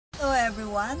Hello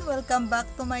everyone, welcome back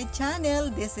to my channel.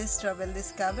 This is Travel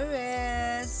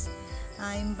Discoveries.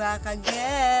 I'm back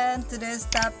again. Today's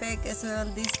topic is we'll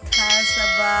discuss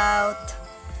about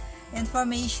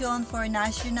information for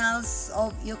nationals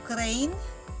of Ukraine,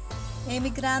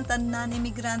 immigrant and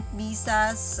non-immigrant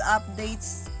visas,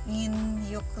 updates in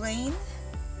Ukraine,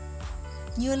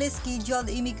 newly scheduled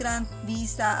immigrant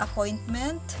visa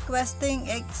appointment, requesting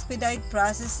expedite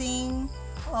processing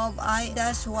of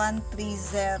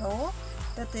I-130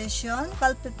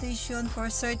 petition for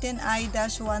certain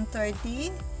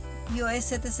I-130 U.S.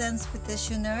 citizens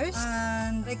petitioners,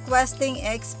 and requesting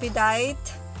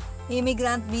expedite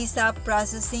immigrant visa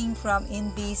processing from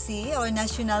NVC or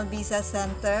National Visa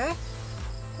Center,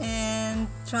 and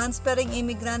transferring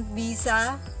immigrant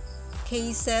visa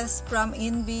cases from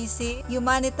NVC,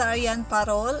 humanitarian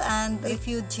parole, and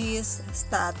refugees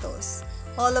status.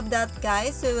 All of that,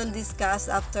 guys, we will discuss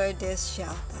after this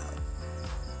shout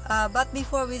out. But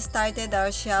before we started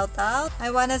our shout out,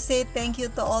 I want to say thank you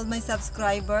to all my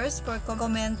subscribers for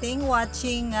commenting,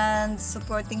 watching, and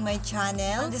supporting my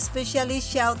channel. And especially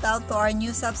shout out to our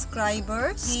new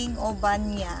subscribers, King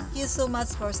Obanya. Thank you so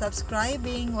much for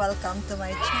subscribing. Welcome to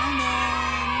my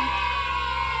channel.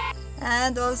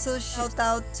 And also shout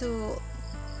out to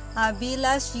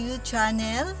Vilas U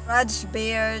channel, Raj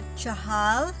Bear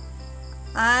Chahal,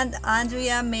 and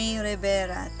Andrea May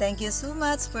Rivera. Thank you so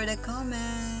much for the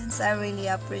comments. I really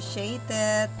appreciate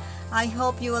it. I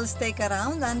hope you will stick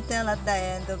around until at the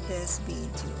end of this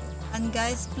video. And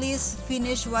guys, please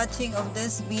finish watching of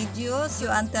this video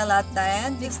until at the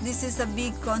end, because this is a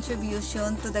big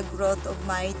contribution to the growth of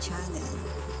my channel.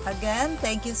 Again,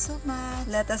 thank you so much.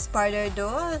 Let us further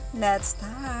ado. Let's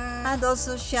start. And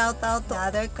also shout out to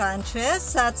other countries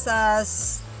such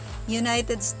as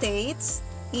United States,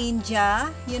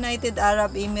 India, United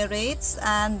Arab Emirates,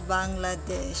 and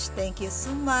Bangladesh. Thank you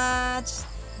so much.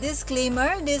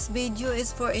 Disclaimer, this video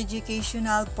is for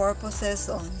educational purposes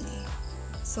only.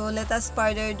 So let us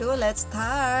further ado, let's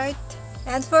start.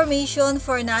 Information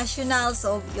for nationals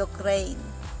of Ukraine.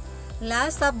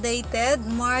 Last updated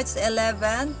March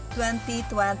 11,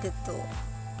 2022.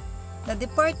 The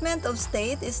Department of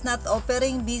State is not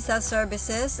offering visa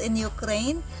services in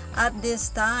Ukraine at this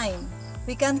time.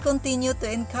 We can continue to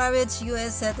encourage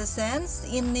U.S. citizens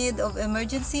in need of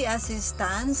emergency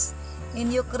assistance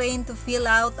in Ukraine to fill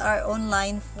out our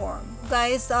online form.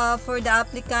 Guys, for the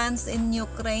applicants in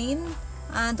Ukraine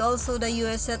and also the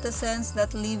U.S. citizens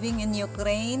that living in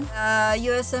Ukraine,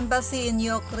 U.S. Embassy in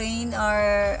Ukraine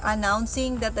are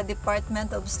announcing that the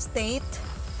Department of State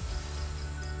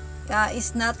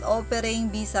is not offering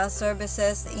visa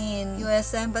services in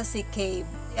U.S. Embassy Kyiv.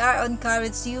 They are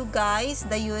encourage you guys,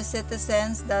 the U.S.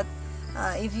 citizens, that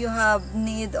if you have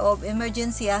need of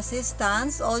emergency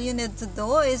assistance, all you need to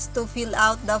do is to fill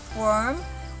out the form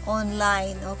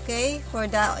online, okay, for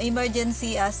the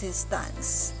emergency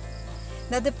assistance.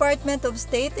 The Department of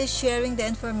State is sharing the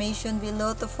information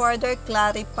below to further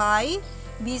clarify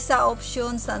visa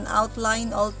options and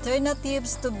outline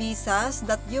alternatives to visas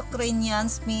that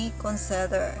Ukrainians may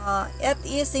consider. It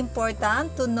is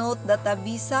important to note that a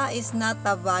visa is not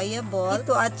viable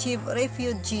to achieve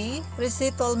refugee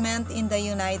resettlement in the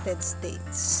United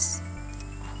States.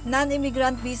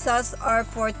 Non-immigrant visas are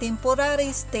for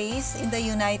temporary stays in the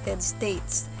United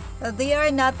States. They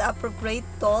are not appropriate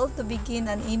tool to begin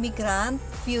an immigrant,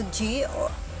 refugee,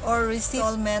 or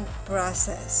resettlement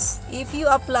process. If you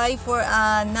apply for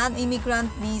a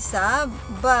non-immigrant visa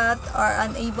but are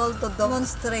unable to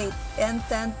demonstrate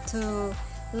intent to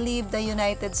leave the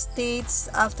United States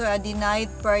after a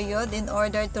denied period in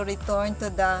order to return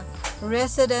to the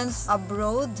residence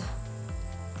abroad,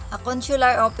 a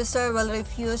consular officer will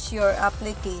refuse your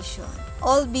application.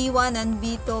 All B1 and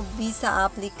B2 visa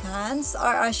applicants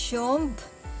are assumed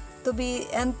to be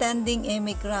intending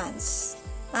immigrants,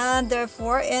 and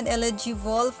therefore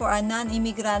ineligible for a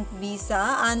non-immigrant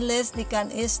visa unless they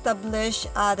can establish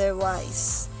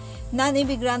otherwise.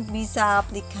 Non-immigrant visa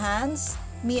applicants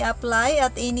may apply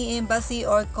at any embassy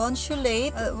or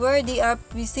consulate where they are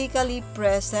physically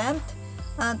present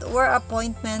and where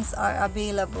appointments are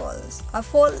available. A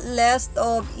full list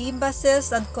of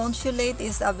embassies and consulate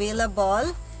is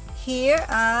available here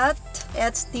at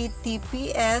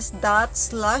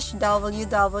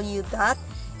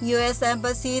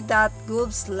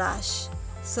https://www.usembassy.gov/.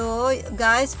 So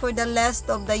guys, for the list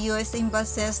of the US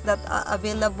embassies that are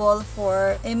available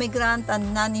for immigrant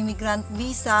and non-immigrant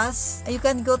visas, you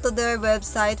can go to their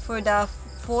website for the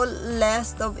full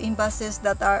list of embassies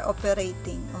that are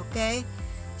operating, okay?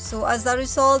 So as a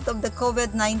result of the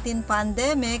COVID-19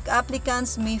 pandemic,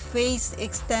 applicants may face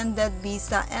extended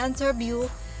visa interview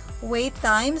wait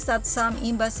times at some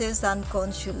embassies and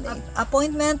consulates.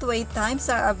 Appointment wait times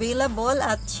are available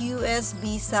at US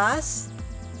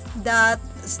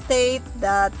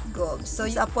visas.state.gov. So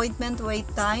appointment wait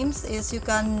times is you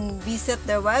can visit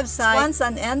their website. Once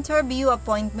an interview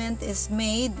appointment is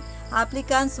made,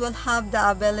 applicants will have the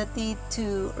ability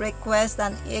to request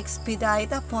an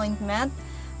expedite appointment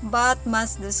but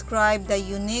must describe the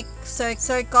unique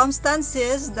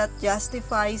circumstances that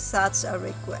justify such a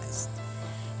request.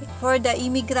 For the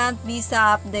immigrant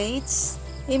visa updates,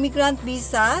 immigrant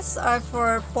visas are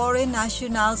for foreign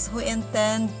nationals who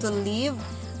intend to live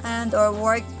and or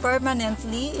work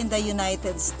permanently in the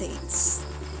United States.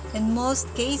 In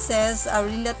most cases, a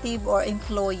relative or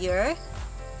employer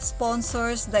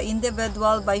sponsors the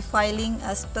individual by filing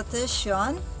a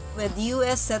petition with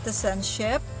U.S.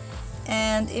 Citizenship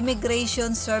and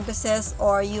Immigration Services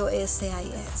or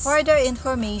USCIS. Further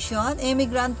information,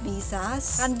 immigrant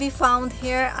visas can be found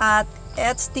here at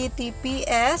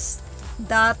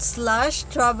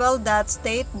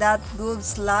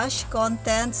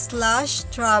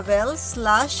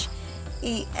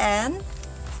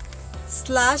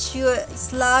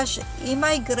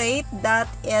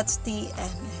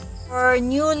For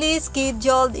newly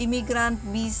scheduled immigrant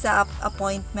visa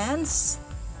appointments,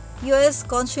 U.S.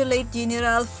 Consulate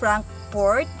General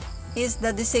Frankfurt is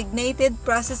the designated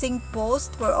processing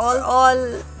post for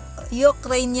all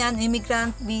Ukrainian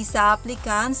immigrant visa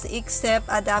applicants except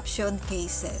adoption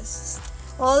cases.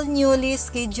 All newly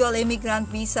scheduled immigrant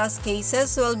visa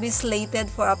cases will be slated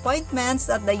for appointments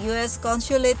at the U.S.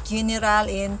 Consulate General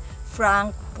in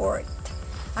Frankfurt.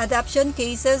 Adoption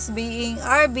cases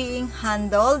are being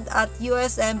handled at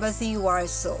U.S. Embassy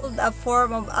Warsaw. A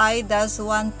form of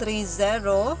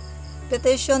I-130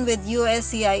 petition with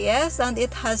USCIS and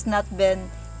it has not been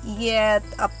yet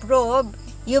approved.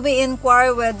 You may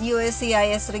inquire with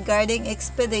USCIS regarding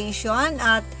expedition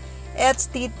at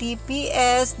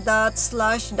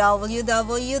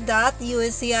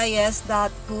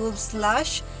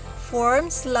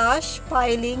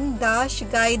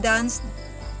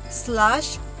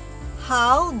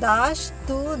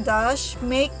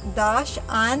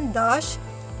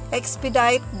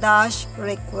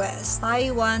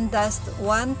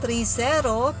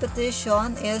I-130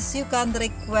 petition is you can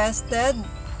request it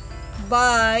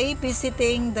by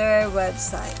visiting their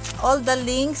website. All the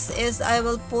links I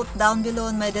will put down below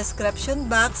in my description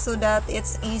box so that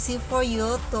it's easy for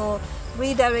you to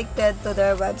redirect it to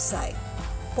their website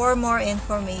for more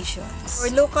information. For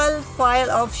local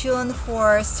file option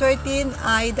for certain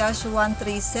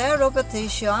I-130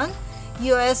 petition,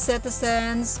 U.S.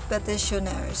 citizens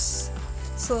petitioners.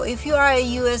 So if you are a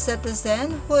U.S.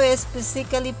 citizen who is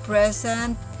physically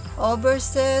present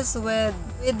overseas with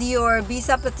your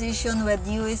visa petition with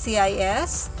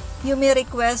USCIS, you may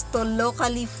request to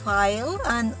locally file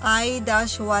an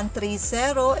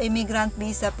I-130 immigrant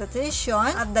visa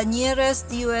petition at the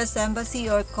nearest U.S. embassy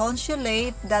or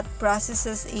consulate that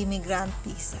processes immigrant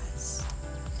visas.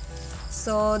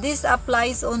 So this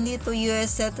applies only to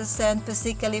U.S. citizens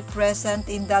physically present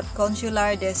in that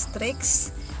consular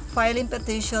districts, filing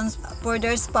petitions for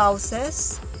their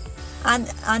spouses,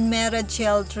 and unmarried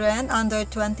children under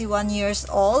 21 years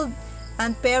old,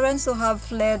 and parents who have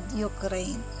fled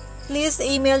Ukraine. Please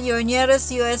email your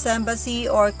nearest U.S. Embassy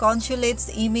or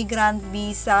Consulate's immigrant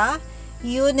visa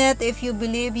unit if you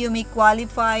believe you may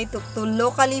qualify to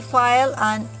locally file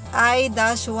an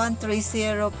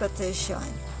I-130 petition.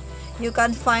 You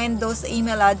can find those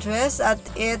email address at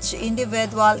each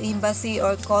individual embassy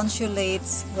or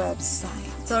consulate's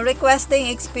website. So requesting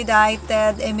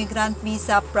expedited immigrant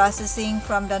visa processing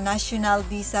from the National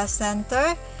Visa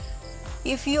Center.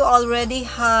 If you already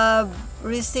have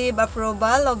received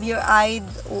approval of your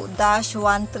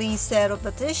I-130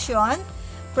 petition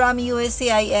from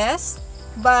USCIS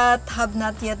but have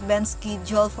not yet been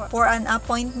scheduled for an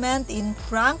appointment in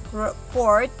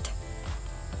Frankfurt,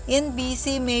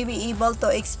 NBC may be able to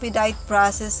expedite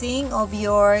processing of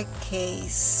your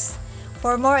case.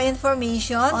 For more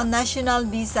information on National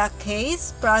Visa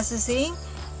case processing,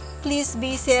 please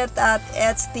visit at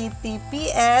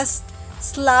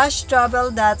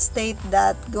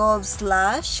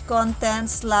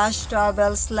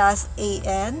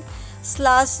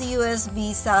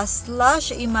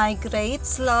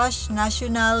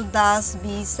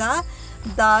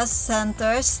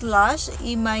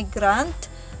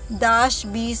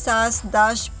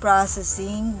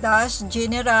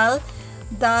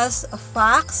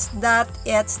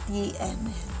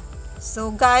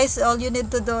So guys, all you need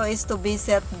to do is to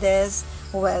visit this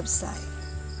website.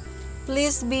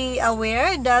 Please be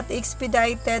aware that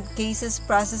expedited cases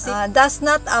processing does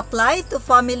not apply to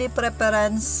family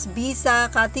preference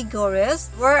visa categories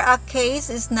where a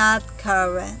case is not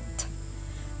current.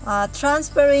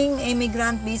 Transferring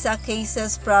immigrant visa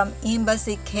cases from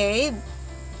Embassy Kyiv.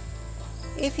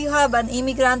 If you have an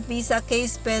immigrant visa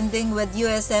case pending with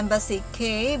U.S. Embassy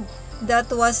Kyiv, that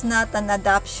was not an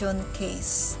adoption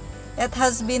case. It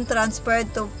has been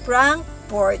transferred to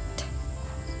Frankfurt.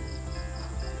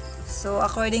 So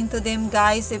according to them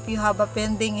guys, if you have a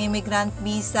pending immigrant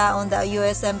visa on the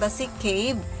U.S. Embassy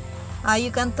Kyiv,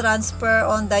 you can transfer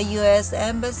on the U.S.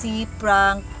 Embassy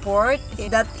Frankfurt.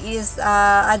 That is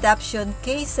adoption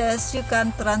cases. You can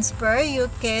transfer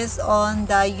your case on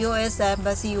the U.S.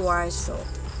 Embassy Warsaw.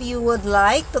 If you would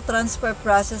like to transfer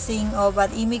processing of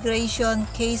an immigration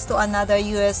case to another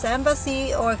U.S.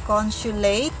 Embassy or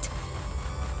consulate,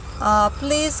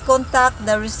 please contact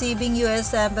the receiving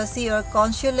U.S. Embassy or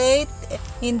consulate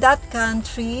in that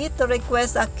country to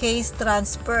request a case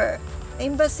transfer.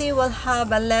 Embassy will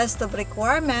have a list of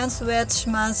requirements which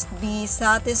must be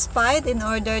satisfied in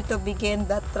order to begin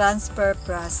the transfer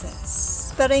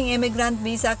process. Transferring immigrant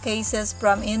visa cases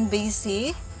from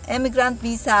NBC. Immigrant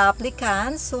visa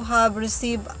applicants who have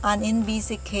received an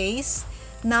NBC case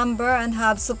number and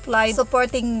have supplied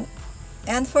supporting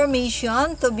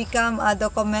information to become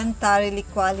documentarily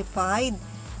qualified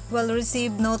will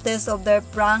receive notice of their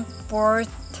Frankfurt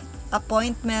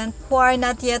appointment. Who are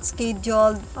not yet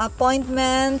scheduled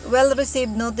appointment will receive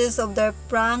notice of their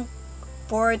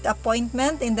Frankfurt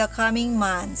appointment in the coming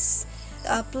months.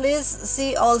 Please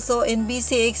see also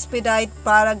NBC expedite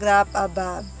paragraph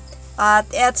above at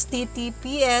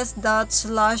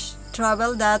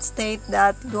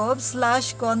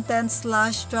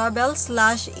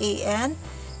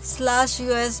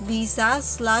https://travel.state.gov/content/travel/an/US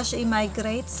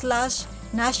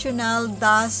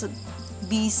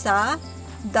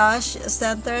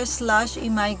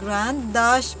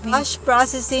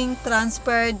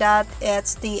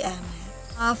transfer.html.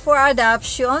 For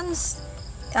adoptions,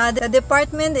 the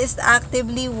department is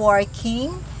actively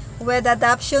working with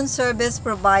adoption service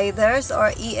providers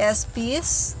or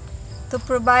ESPs to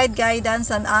provide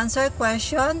guidance and answer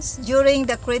questions during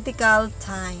the critical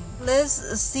time. Please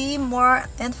see more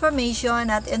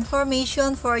information at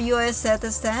Information for U.S.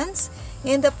 Citizens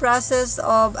in the process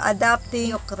of adopting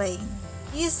Ukraine.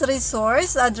 This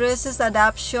resource addresses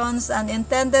adoptions and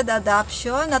intended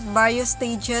adoption at various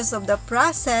stages of the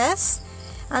process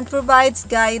and provides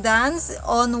guidance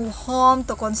on whom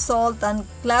to consult and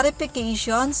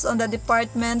clarifications on the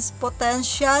department's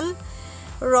potential,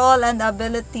 role, and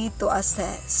ability to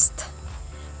assist.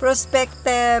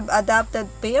 Prospective adopted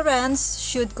parents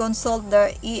should consult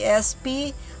their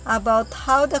ESP about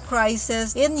how the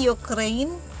crisis in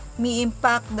Ukraine may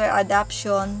impact their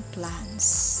adoption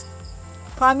plans.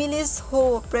 Families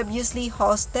who previously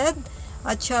hosted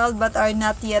a child but are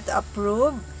not yet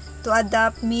approved to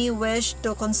adopt may wish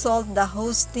to consult the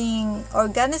hosting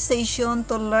organization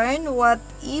to learn what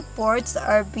efforts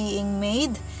are being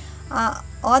made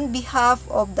on behalf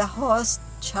of the host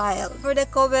child. For the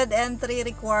COVID entry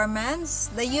requirements,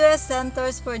 the U.S.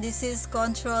 Centers for Disease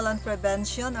Control and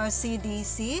Prevention or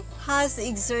CDC has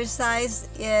exercised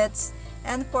its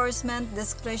enforcement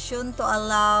discretion to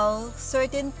allow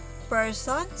certain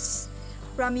persons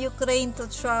from Ukraine to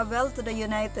travel to the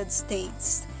United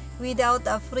States without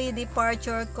a free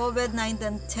departure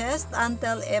COVID-19 test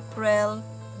until April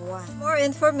 1. For more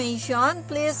information,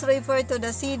 please refer to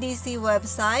the CDC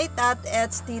website at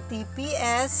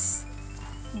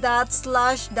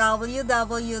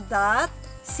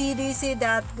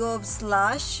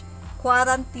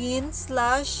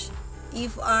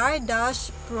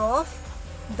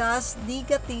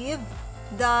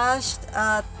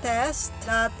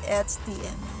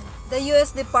The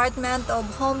U.S. Department of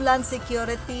Homeland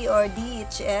Security or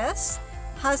DHS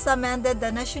has amended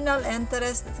the National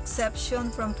Interest Exception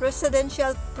from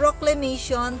Presidential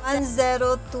Proclamation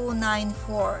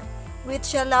 10294,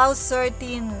 which allows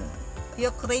certain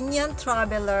Ukrainian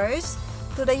travelers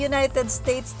to the United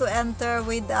States to enter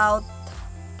without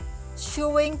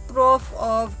showing proof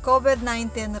of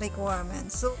COVID-19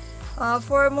 requirements.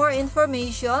 For more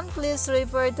information, please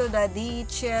refer to the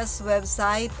DHS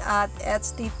website at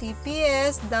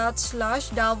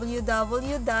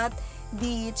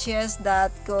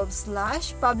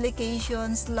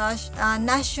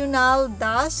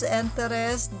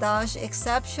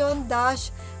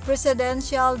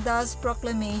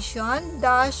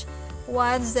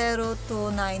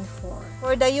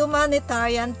For the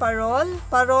humanitarian parole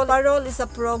is a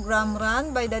program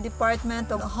run by the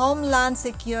Department of Homeland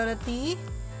Security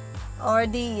or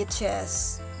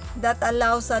DHS. that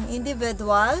allows an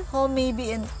individual who may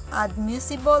be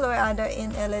inadmissible or other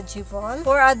ineligible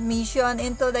for admission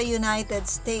into the United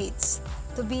States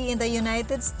to be in the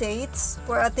United States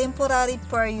for a temporary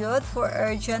period for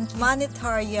urgent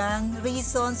humanitarian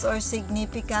reasons or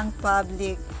significant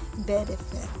public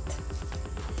benefit.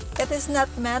 It is not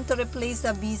meant to replace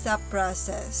the visa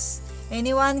process.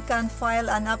 Anyone can file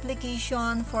an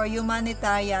application for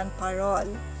humanitarian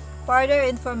parole. Further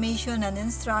information and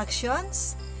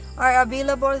instructions are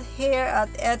available here at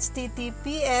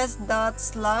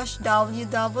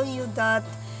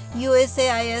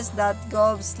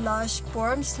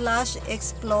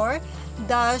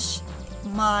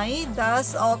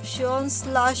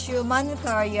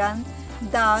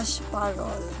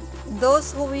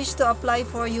Those who wish to apply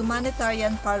for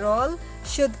humanitarian parole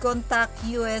should contact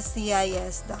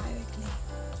USCIS directly.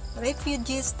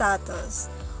 Refugee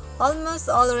status. Almost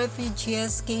all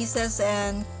refugees cases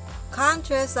and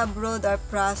countries abroad are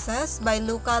processed by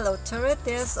local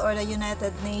authorities or the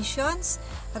United Nations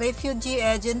Refugee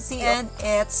Agency and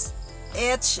its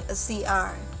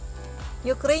HCR.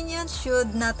 Ukrainians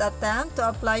should not attempt to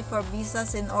apply for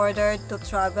visas in order to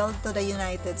travel to the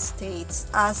United States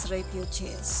as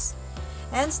refugees.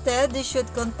 Instead, they should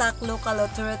contact local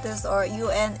authorities or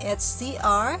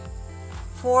UNHCR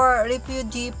for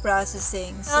refugee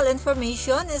processing. All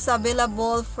information is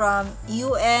available from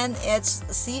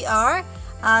UNHCR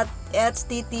at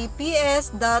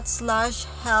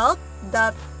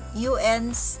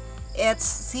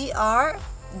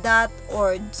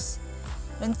https://help.unhcr.org,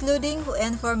 including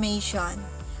information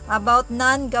about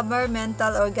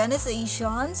non-governmental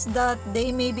organizations that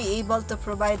they may be able to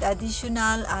provide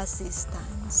additional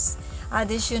assistance.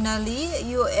 Additionally,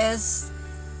 USAID's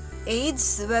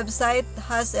website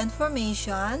has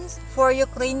information for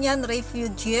Ukrainian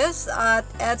refugees at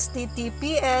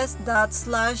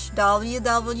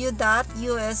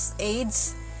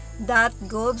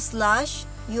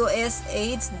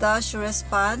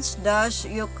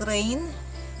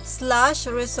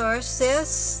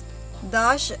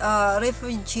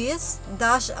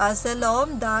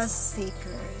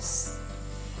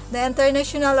The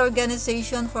International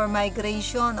Organization for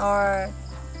Migration, or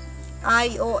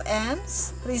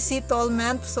IOM's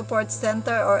Resettlement Support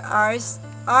Center, or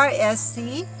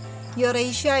RSC,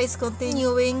 Eurasia is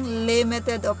continuing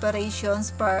limited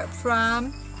operations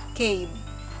from Kyiv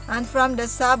and from the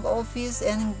sub-office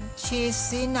in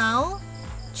Chisinau,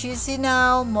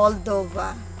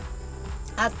 Moldova.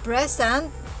 At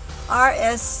present,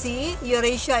 RSC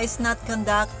Eurasia is not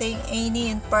conducting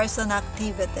any in-person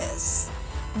activities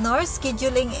nor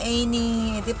scheduling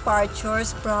any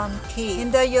departures from Kyiv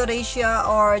in the Eurasia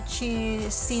or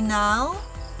Chisinau,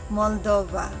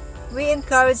 Moldova. We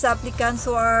encourage applicants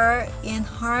who are in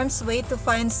harm's way to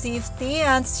find safety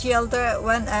and shelter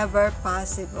whenever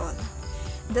possible.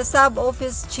 The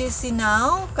sub-office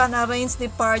Chisinau can arrange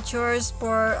departures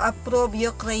for approved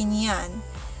Ukrainian,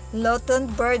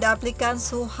 Luton-Bird applicants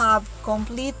who have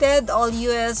completed all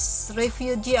U.S.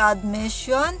 refugee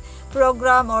admission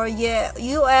program or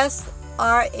USRAP.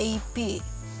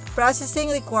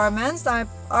 Processing requirements are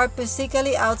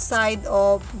physically outside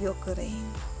of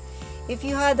Ukraine. If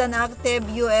you had an active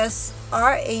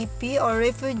USRAP or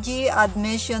refugee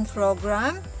admission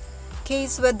program,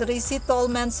 case with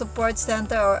Resettlement Support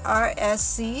Center or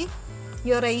RSC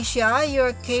Eurasia,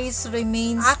 your case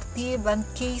remains active and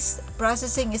case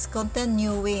processing is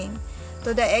continuing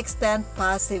to the extent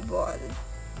possible.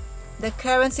 The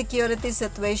current security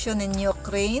situation in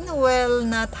Ukraine will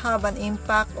not have an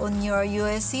impact on your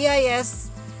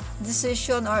USCIS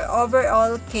decision or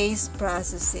overall case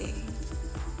processing.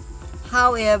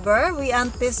 However, we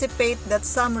anticipate that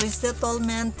some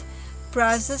resettlement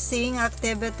processing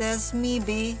activities may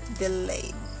be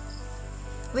delayed.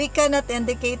 We cannot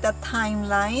indicate a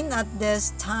timeline at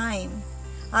this time.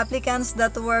 Applicants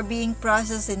that were being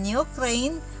processed in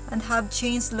Ukraine and have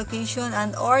changed location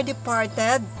and or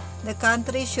departed the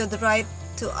country should write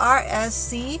to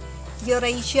RSC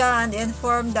Eurasia and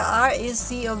inform the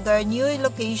RSC of their new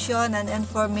location and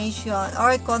information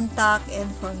or contact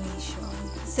information.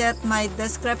 Set my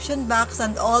description box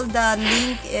and all the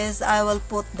link is I will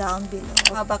put down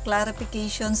below. Have a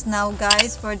clarifications now,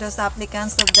 guys, for those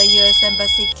applicants of the U.S.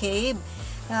 Embassy Kyiv.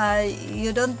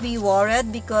 You don't be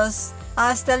worried because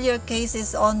still your case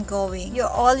is ongoing.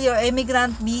 All your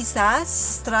immigrant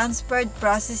visas transferred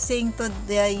processing to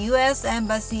the U.S.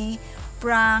 Embassy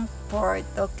Frankfurt,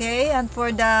 okay? And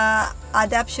for the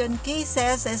adoption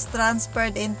cases is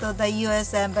transferred into the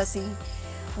U.S. Embassy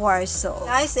Warsaw.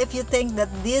 Guys, if you think that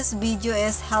this video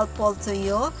is helpful to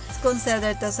you,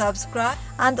 consider to subscribe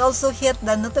and also hit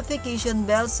the notification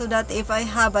bell so that if I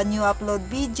have a new upload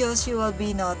videos, you will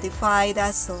be notified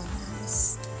as soon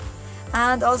as.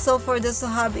 And also for those who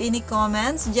have any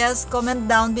comments, just comment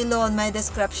down below in my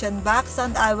description box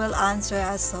and I will answer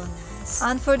as soon as.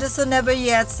 And for those who never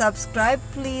yet subscribe,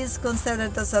 please consider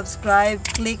to subscribe.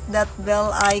 Click that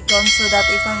bell icon so that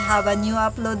if I have a new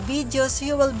upload videos,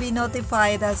 you will be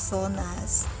notified as soon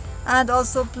as. And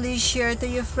also please share to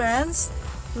your friends,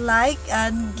 like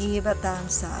and give a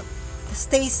thumbs up.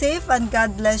 Stay safe and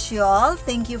God bless you all.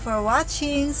 Thank you for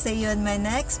watching. See you in my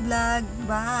next vlog.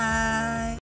 Bye!